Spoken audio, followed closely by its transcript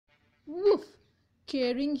Woof!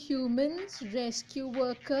 Caring humans, rescue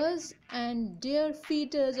workers, and dear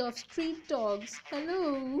feeders of street dogs.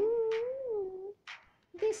 Hello!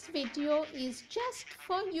 This video is just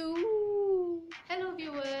for you. Hello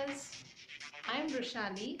viewers, I'm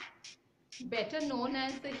Roshali, better known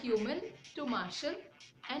as the human to Marshall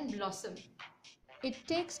and Blossom. It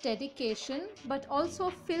takes dedication but also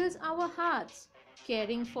fills our hearts.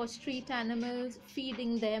 Caring for street animals,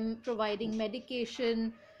 feeding them, providing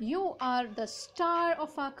medication. You are the star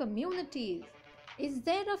of our communities. Is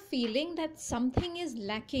there a feeling that something is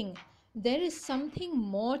lacking? There is something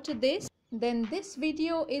more to this? Then this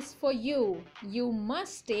video is for you. You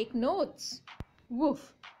must take notes.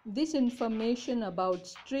 Woof! This information about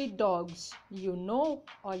street dogs, you know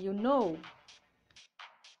or you know.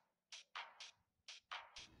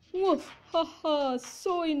 Woof! Haha!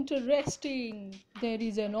 So interesting! There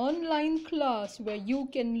is an online class where you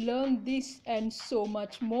can learn this and so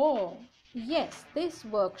much more. Yes, this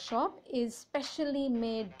workshop is specially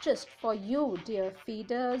made just for you, dear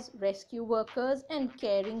feeders, rescue workers, and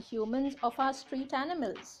caring humans of our street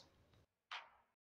animals.